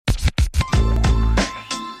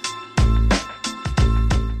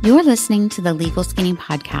You're listening to the Legal Skinny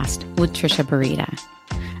Podcast with Trisha Burita.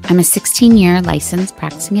 I'm a 16-year licensed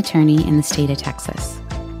practicing attorney in the state of Texas.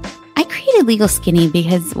 I created Legal Skinny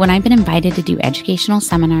because when I've been invited to do educational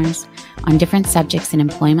seminars on different subjects in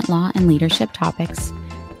employment law and leadership topics,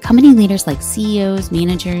 company leaders like CEOs,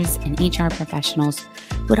 managers, and HR professionals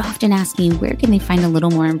would often ask me where can they find a little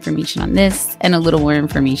more information on this and a little more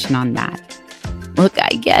information on that. Look,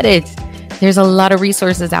 I get it. There's a lot of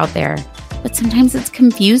resources out there, but sometimes it's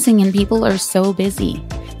confusing and people are so busy.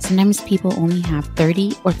 Sometimes people only have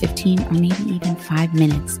 30 or 15 or maybe even 5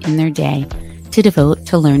 minutes in their day to devote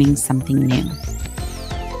to learning something new.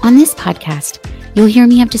 On this podcast, you'll hear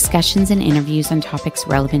me have discussions and interviews on topics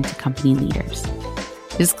relevant to company leaders.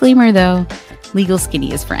 Disclaimer though, Legal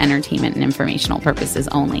Skinny is for entertainment and informational purposes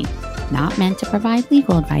only, not meant to provide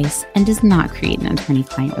legal advice and does not create an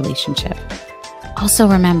attorney-client relationship. Also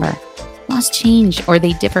remember, laws change or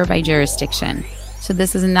they differ by jurisdiction, so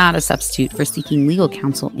this is not a substitute for seeking legal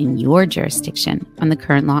counsel in your jurisdiction on the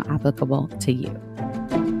current law applicable to you.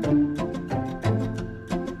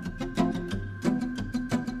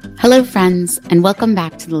 Hello, friends, and welcome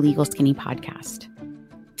back to the Legal Skinny Podcast.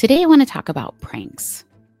 Today, I want to talk about pranks.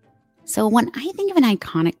 So when I think of an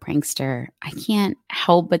iconic prankster, I can't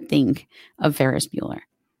help but think of Ferris Bueller.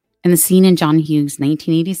 And the scene in John Hughes'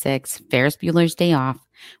 1986, Ferris Bueller's Day Off,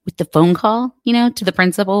 with the phone call, to the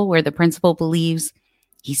principal, where the principal believes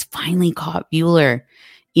he's finally caught Bueller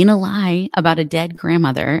in a lie about a dead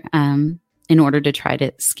grandmother in order to try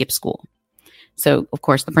to skip school. So, of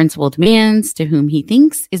course, the principal demands to whom he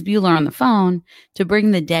thinks is Bueller on the phone to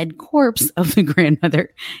bring the dead corpse of the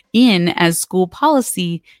grandmother in as school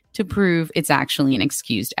policy to prove it's actually an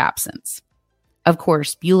excused absence. Of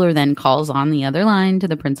course, Bueller then calls on the other line to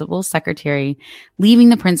the principal's secretary, leaving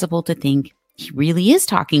the principal to think he really is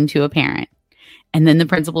talking to a parent. And then the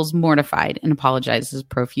principal's mortified and apologizes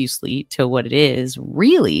profusely to what it is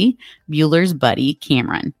really Bueller's buddy,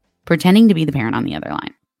 Cameron, pretending to be the parent on the other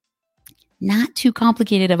line. Not too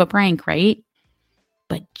complicated of a prank, right?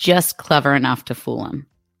 But just clever enough to fool him.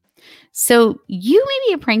 So you may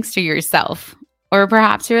be a prankster yourself, or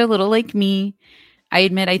perhaps you're a little like me. I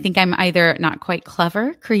admit I think I'm either not quite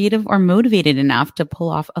clever, creative, or motivated enough to pull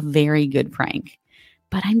off a very good prank.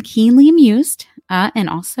 But I'm keenly amused and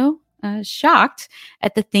also shocked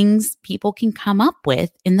at the things people can come up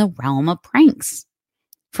with in the realm of pranks.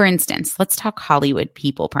 For instance, let's talk Hollywood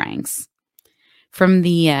people pranks. From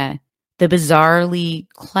the bizarrely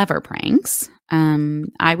clever pranks,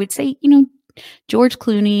 I would say, George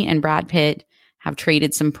Clooney and Brad Pitt have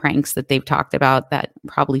traded some pranks that they've talked about that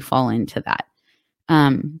probably fall into that.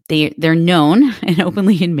 They're known and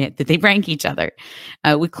openly admit that they prank each other.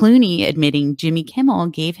 With Clooney admitting Jimmy Kimmel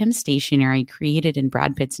gave him stationery created in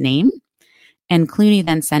Brad Pitt's name. And Clooney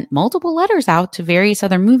then sent multiple letters out to various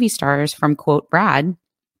other movie stars from, quote, Brad.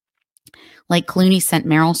 Like Clooney sent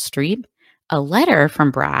Meryl Streep a letter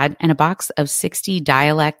from Brad and a box of 60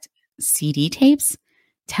 dialect CD tapes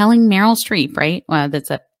telling Meryl Streep, right? Well, that's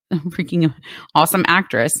a freaking awesome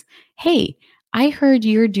actress. Hey, I heard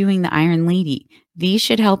you're doing the Iron Lady. These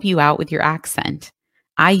should help you out with your accent.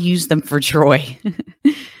 I use them for Troy.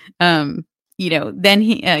 Then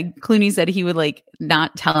Clooney said he would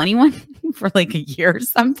not tell anyone for a year or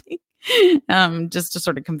something, just to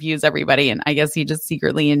sort of confuse everybody. And I guess he just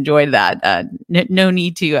secretly enjoyed that. No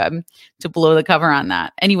need to blow the cover on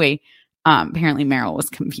that. Anyway, apparently Meryl was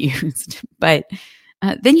confused. But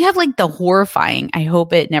then you have the horrifying, I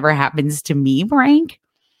hope it never happens to me prank,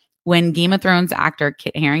 when Game of Thrones actor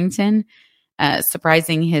Kit Harington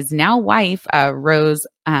surprising his now wife, Rose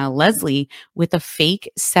Leslie, with a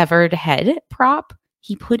fake severed head prop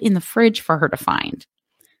he put in the fridge for her to find,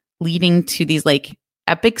 leading to these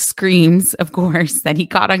epic screams, of course, that he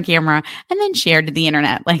caught on camera and then shared to the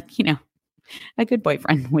internet a good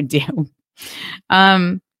boyfriend would do.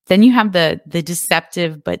 Then you have the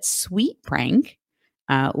deceptive but sweet prank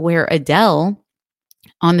where Adele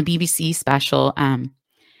on the BBC special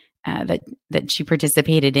that she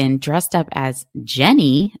participated in, dressed up as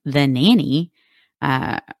Jenny, the nanny,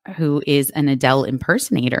 who is an Adele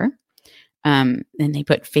impersonator. And they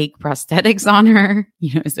put fake prosthetics on her,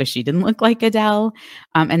 so she didn't look like Adele.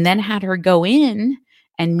 And then had her go in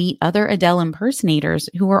and meet other Adele impersonators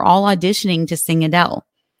who were all auditioning to sing Adele.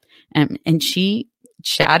 And she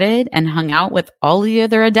chatted and hung out with all the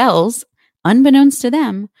other Adeles, unbeknownst to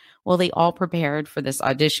them, while they all prepared for this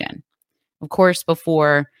audition. Of course,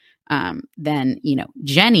 before then,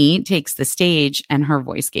 Jenny takes the stage and her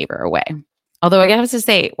voice gave her away. Although I have to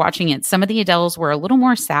say, watching it, some of the Adeles were a little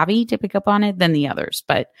more savvy to pick up on it than the others,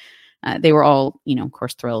 but they were all, of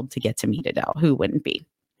course, thrilled to get to meet Adele. Who wouldn't be?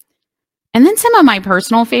 And then some of my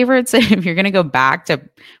personal favorites, if you're going to go back to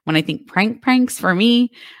when I think pranks for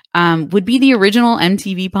me, would be the original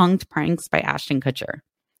MTV Punk'd pranks by Ashton Kutcher.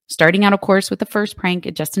 Starting out, of course, with the first prank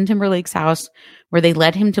at Justin Timberlake's house, where they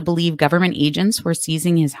led him to believe government agents were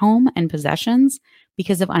seizing his home and possessions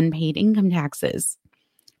because of unpaid income taxes.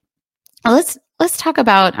 Let's talk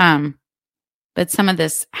about but some of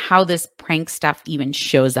this, how this prank stuff even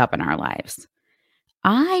shows up in our lives.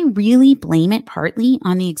 I really blame it partly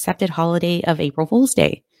on the accepted holiday of April Fool's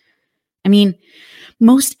Day. I mean,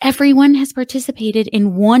 most everyone has participated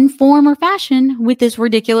in one form or fashion with this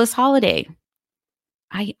ridiculous holiday.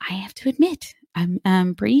 I have to admit,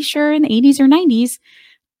 I'm pretty sure in the 80s or 90s,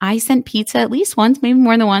 I sent pizza at least once, maybe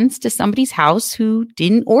more than once, to somebody's house who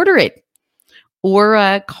didn't order it,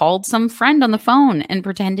 or called some friend on the phone and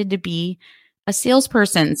pretended to be a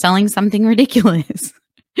salesperson selling something ridiculous.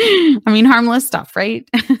 I mean, harmless stuff, right?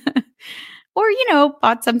 Or,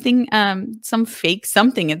 bought something, some fake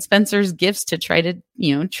something at Spencer's Gifts to try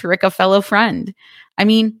to, trick a fellow friend. I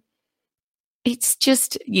mean, it's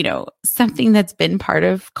just, something that's been part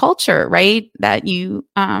of culture, right? That you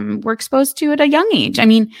were exposed to at a young age. I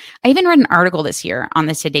mean, I even read an article this year on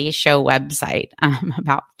the Today Show website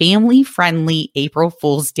about family-friendly April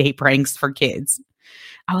Fool's Day pranks for kids.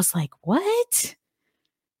 I was like, what?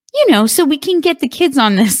 So we can get the kids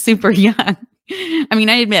on this super young. I mean,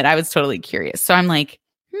 I admit I was totally curious. So I'm like,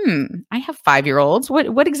 I have 5-year-olds.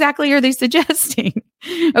 What exactly are they suggesting?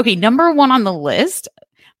 Okay, number one on the list,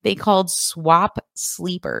 they called swap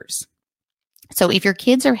sleepers. So if your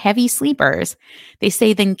kids are heavy sleepers, they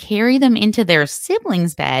say then carry them into their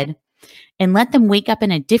sibling's bed and let them wake up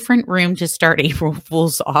in a different room to start April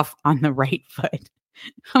Fools off on the right foot.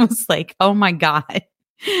 I was like, oh my God.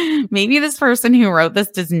 Maybe this person who wrote this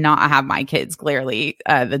does not have my kids, clearly,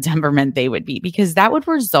 the temperament they would be, because that would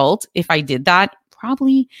result, if I did that,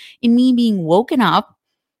 probably in me being woken up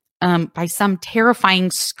by some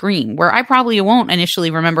terrifying scream where I probably won't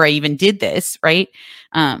initially remember I even did this, right?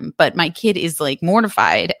 But my kid is like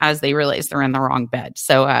mortified as they realize they're in the wrong bed.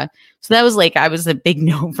 So that was I was a big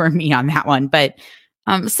no for me on that one. But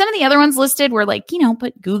some of the other ones listed were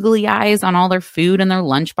put googly eyes on all their food in their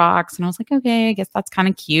lunchbox. And I was like, okay, I guess that's kind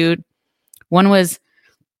of cute. One was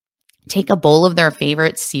take a bowl of their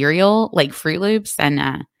favorite cereal, like Fruit Loops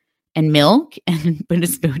and milk, and put a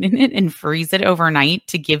spoon in it and freeze it overnight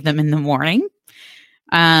to give them in the morning.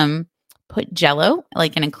 Put Jell-O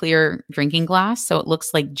in a clear drinking glass so it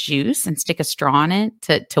looks like juice and stick a straw in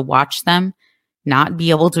it to watch them not be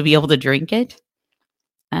able to drink it.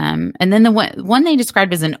 And then the one they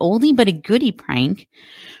described as an oldie but a goodie prank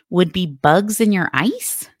would be bugs in your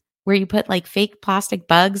ice, where you put fake plastic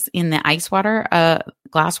bugs in the ice water,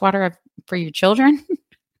 glass water for your children.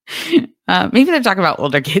 Maybe they're talking about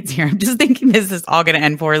older kids here. I'm just thinking this is all going to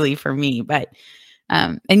end poorly for me. But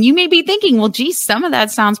and you may be thinking, well, geez, some of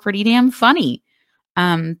that sounds pretty damn funny.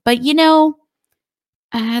 But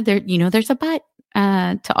there's a but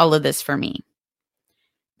to all of this for me.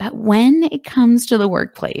 But when it comes to the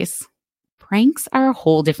workplace, pranks are a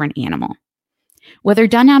whole different animal. Whether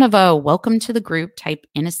done out of a welcome to the group type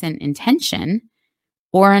innocent intention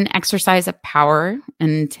or an exercise of power and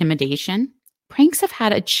intimidation, pranks have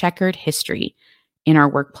had a checkered history in our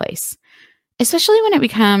workplace, especially when it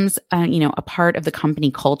becomes, a part of the company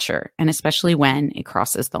culture, and especially when it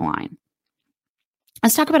crosses the line.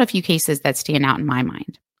 Let's talk about a few cases that stand out in my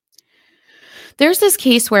mind. There's this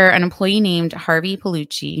case where an employee named Harvey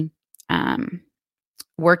Palucci,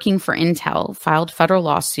 working for Intel, filed federal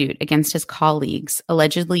lawsuit against his colleagues for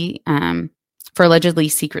allegedly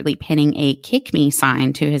secretly pinning a "kick me"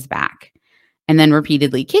 sign to his back and then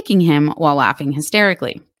repeatedly kicking him while laughing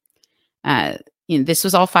hysterically. This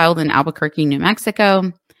was all filed in Albuquerque, New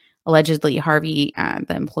Mexico. Allegedly, Harvey,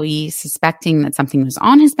 the employee, suspecting that something was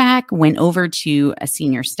on his back, went over to a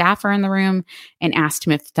senior staffer in the room and asked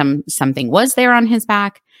him if something was there on his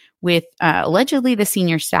back, with allegedly the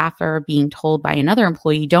senior staffer being told by another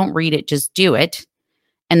employee, "Don't read it, just do it."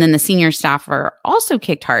 And then the senior staffer also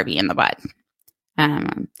kicked Harvey in the butt.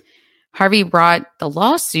 Harvey brought the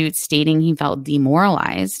lawsuit stating he felt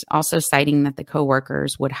demoralized, also citing that the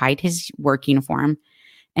coworkers would hide his work uniform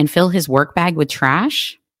and fill his work bag with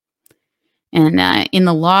trash. And in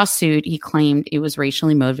the lawsuit, he claimed it was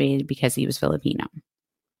racially motivated because he was Filipino.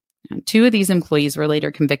 Now, 2 of these employees were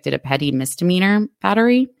later convicted of petty misdemeanor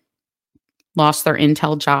battery, lost their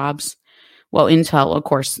Intel jobs. Well, Intel, of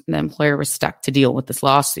course, the employer was stuck to deal with this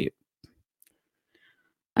lawsuit.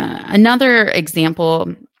 Another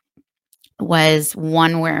example was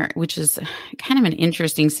one which is kind of an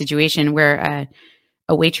interesting situation, where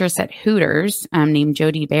a waitress at Hooters named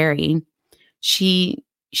Jody Berry, she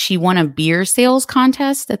she won a beer sales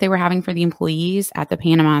contest that they were having for the employees at the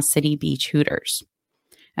Panama City Beach Hooters,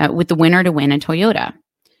 with the winner to win a Toyota.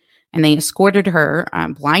 And they escorted her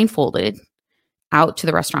blindfolded out to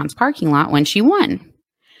the restaurant's parking lot when she won.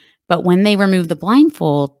 But when they removed the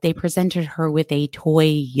blindfold, they presented her with a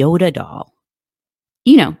toy Yoda doll.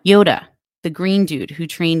 You know, Yoda, the green dude who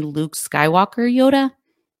trained Luke Skywalker, Yoda.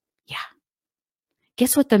 Yeah.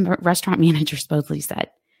 Guess what the restaurant manager supposedly said?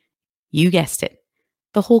 You guessed it.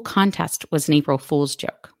 The whole contest was an April Fool's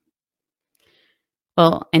joke.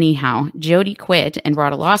 Well, anyhow, Jody quit and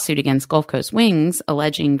brought a lawsuit against Gulf Coast Wings,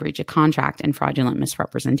 alleging breach of contract and fraudulent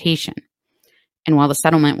misrepresentation. And while the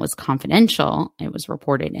settlement was confidential, it was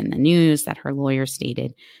reported in the news that her lawyer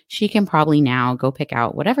stated she can probably now go pick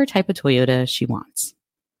out whatever type of Toyota she wants.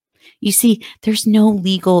 You see, there's no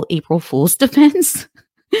legal April Fool's defense.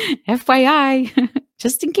 FYI,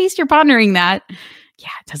 just in case you're pondering that. Yeah,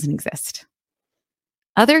 it doesn't exist.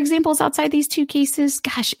 Other examples outside these two cases,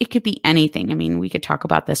 gosh, it could be anything. I mean, we could talk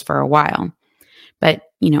about this for a while. But,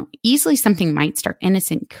 easily something might start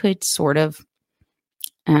innocent could sort of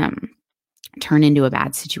turn into a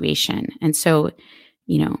bad situation. And so,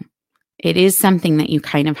 it is something that you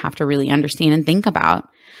kind of have to really understand and think about.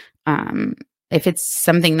 If it's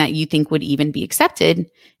something that you think would even be accepted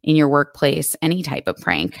in your workplace, any type of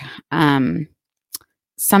prank.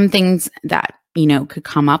 Some things that, could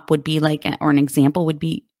come up would be like, or an example would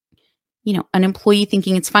be, an employee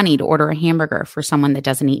thinking it's funny to order a hamburger for someone that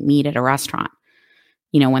doesn't eat meat at a restaurant,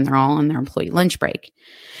 when they're all on their employee lunch break.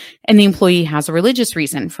 And the employee has a religious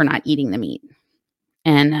reason for not eating the meat.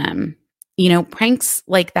 And, pranks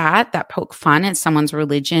like that poke fun at someone's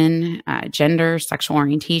religion, gender, sexual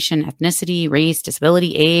orientation, ethnicity, race,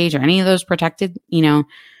 disability, age, or any of those protected,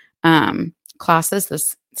 classes,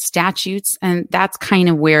 those statutes. And that's kind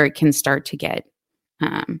of where it can start to get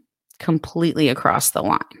completely across the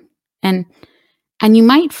line. And you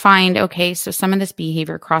might find, okay, so some of this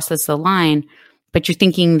behavior crosses the line, but you're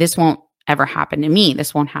thinking this won't ever happen to me.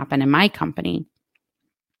 This won't happen in my company.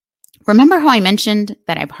 Remember how I mentioned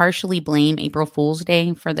that I partially blame April Fool's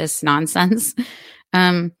Day for this nonsense?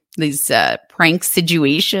 These prank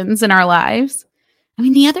situations in our lives. I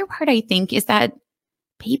mean, the other part I think is that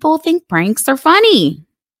people think pranks are funny.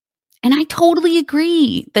 And I totally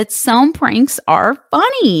agree that some pranks are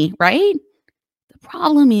funny, right? The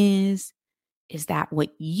problem is that what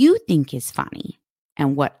you think is funny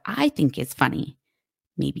and what I think is funny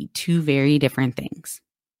may be two very different things.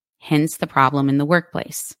 Hence the problem in the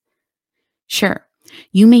workplace. Sure,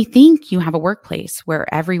 you may think you have a workplace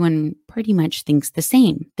where everyone pretty much thinks the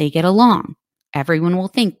same. They get along. Everyone will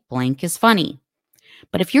think blank is funny.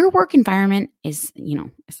 But if your work environment is,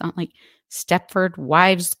 it's not like Stepford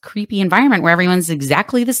Wives' creepy environment where everyone's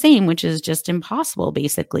exactly the same, which is just impossible,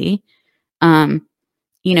 basically.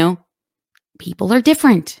 People are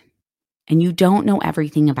different and you don't know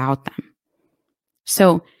everything about them.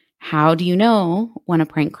 So how do you know when a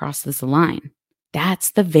prank crosses the line?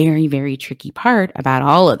 That's the very, very tricky part about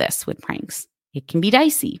all of this with pranks. It can be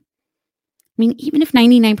dicey. I mean, even if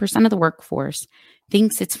 99% of the workforce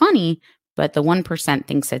thinks it's funny, but the 1%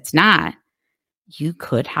 thinks it's not, you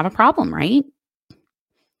could have a problem, right?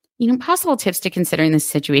 Possible tips to consider in these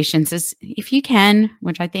situations is if you can,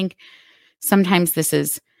 which I think sometimes this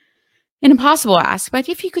is an impossible ask, but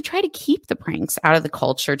if you could try to keep the pranks out of the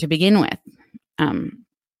culture to begin with,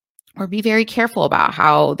 or be very careful about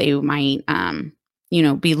how they might,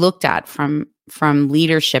 be looked at from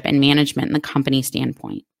leadership and management and the company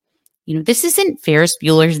standpoint. This isn't Ferris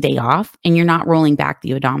Bueller's Day Off, and you're not rolling back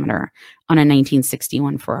the odometer on a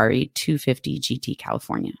 1961 Ferrari 250 GT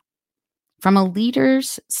California. From a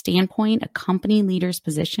leader's standpoint, a company leader's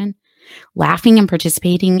position, laughing and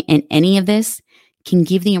participating in any of this can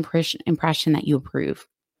give the impression that you approve.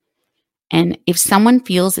 And if someone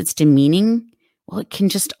feels it's demeaning, well, it can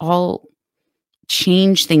just all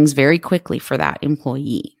change things very quickly for that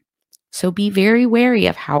employee. So be very wary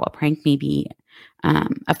of how a prank may be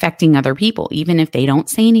affecting other people, even if they don't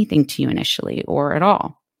say anything to you initially or at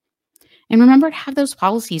all. And remember to have those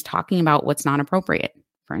policies talking about what's not appropriate.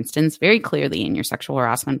 For instance, very clearly in your sexual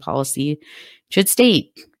harassment policy should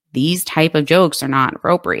state these type of jokes are not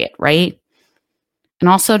appropriate, right? And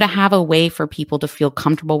also to have a way for people to feel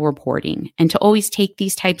comfortable reporting and to always take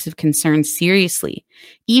these types of concerns seriously.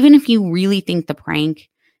 Even if you really think the prank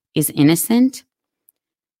is innocent,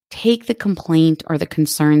 take the complaint or the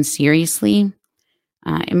concern seriously.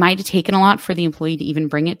 It might have taken a lot for the employee to even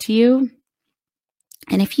bring it to you.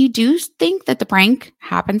 And if you do think that the prank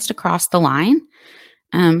happens to cross the line,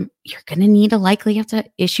 you're going to need to likely have to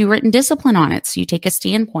issue written discipline on it. So you take a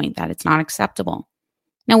standpoint that it's not acceptable.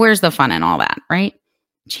 Now, where's the fun in all that, right?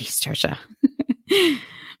 Jeez, Trisha.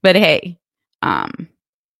 But hey, and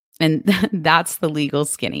that's the Legal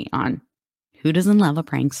Skinny on Who Doesn't Love a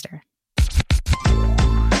Prankster?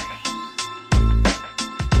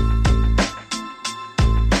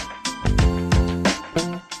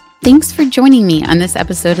 Thanks for joining me on this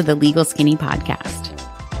episode of the Legal Skinny podcast.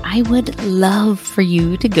 I would love for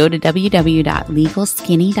you to go to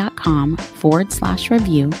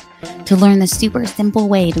www.legalskinny.com/review to learn the super simple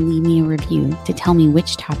way to leave me a review to tell me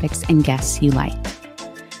which topics and guests you like.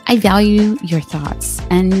 I value your thoughts,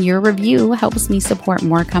 and your review helps me support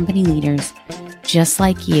more company leaders just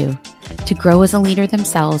like you to grow as a leader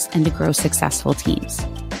themselves and to grow successful teams.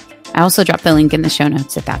 I also dropped the link in the show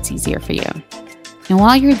notes if that's easier for you. And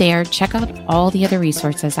while you're there, check out all the other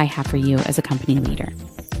resources I have for you as a company leader.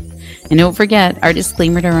 And don't forget our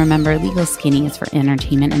disclaimer to remember: Legal Skinny is for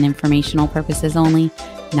entertainment and informational purposes only,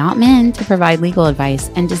 not meant to provide legal advice,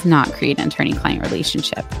 and does not create an attorney-client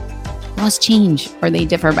relationship. Laws change or they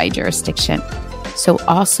differ by jurisdiction. So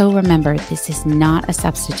also remember, this is not a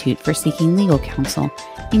substitute for seeking legal counsel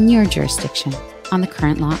in your jurisdiction on the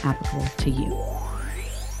current law applicable to you.